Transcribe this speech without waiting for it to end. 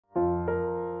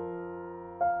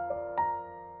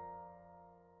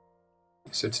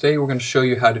So today we're going to show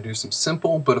you how to do some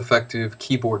simple but effective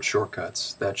keyboard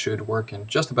shortcuts that should work in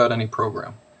just about any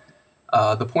program.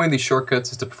 The point of these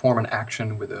shortcuts is to perform an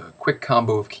action with a quick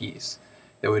combo of keys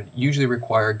that would usually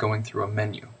require going through a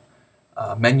menu.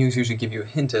 Menus usually give you a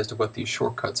hint as to what these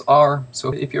shortcuts are,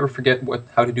 so if you ever forget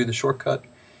how to do the shortcut,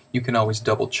 you can always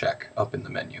double check up in the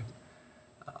menu.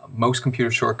 Most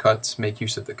computer shortcuts make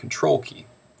use of the Ctrl key.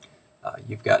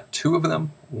 You've got two of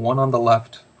them, one on the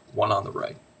left, one on the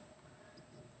right.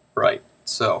 Right,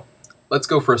 so let's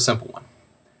go for a simple one.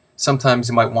 Sometimes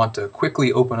you might want to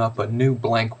quickly open up a new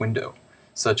blank window,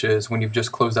 such as when you've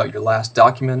just closed out your last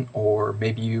document, or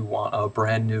maybe you want a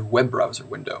brand new web browser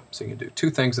window, so you can do two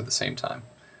things at the same time.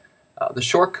 The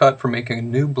shortcut for making a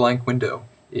new blank window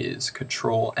is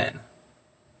Ctrl-N.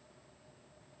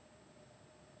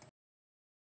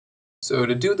 So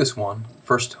to do this one,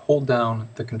 first hold down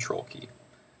the Control key.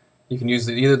 You can use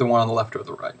either the one on the left or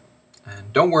the right.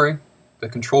 And don't worry, the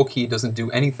Control key doesn't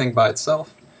do anything by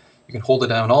itself. You can hold it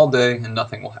down all day and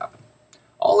nothing will happen.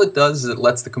 All it does is it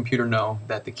lets the computer know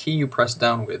that the key you press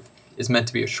down with is meant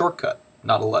to be a shortcut,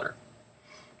 not a letter.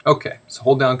 Okay, so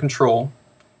hold down Control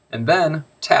and then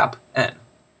tap N.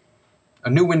 A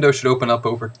new window should open up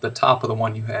over the top of the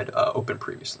one you had open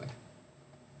previously.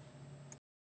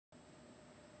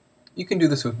 You can do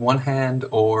this with one hand,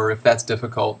 or if that's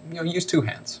difficult, use two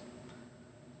hands.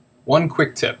 One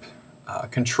quick tip.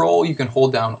 Control you can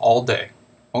hold down all day,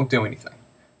 won't do anything.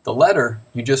 The letter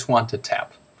you just want to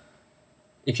tap.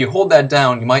 If you hold that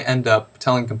down, you might end up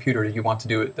telling the computer you want to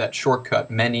do that shortcut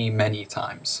many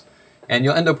times. And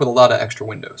you'll end up with a lot of extra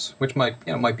windows, which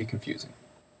might be confusing.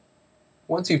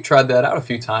 Once you've tried that out a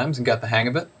few times and got the hang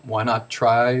of it, why not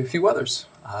try a few others?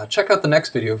 Check out the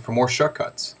next video for more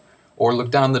shortcuts, or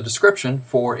look down in the description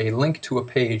for a link to a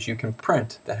page you can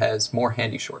print that has more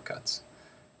handy shortcuts.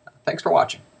 Thanks for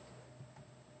watching.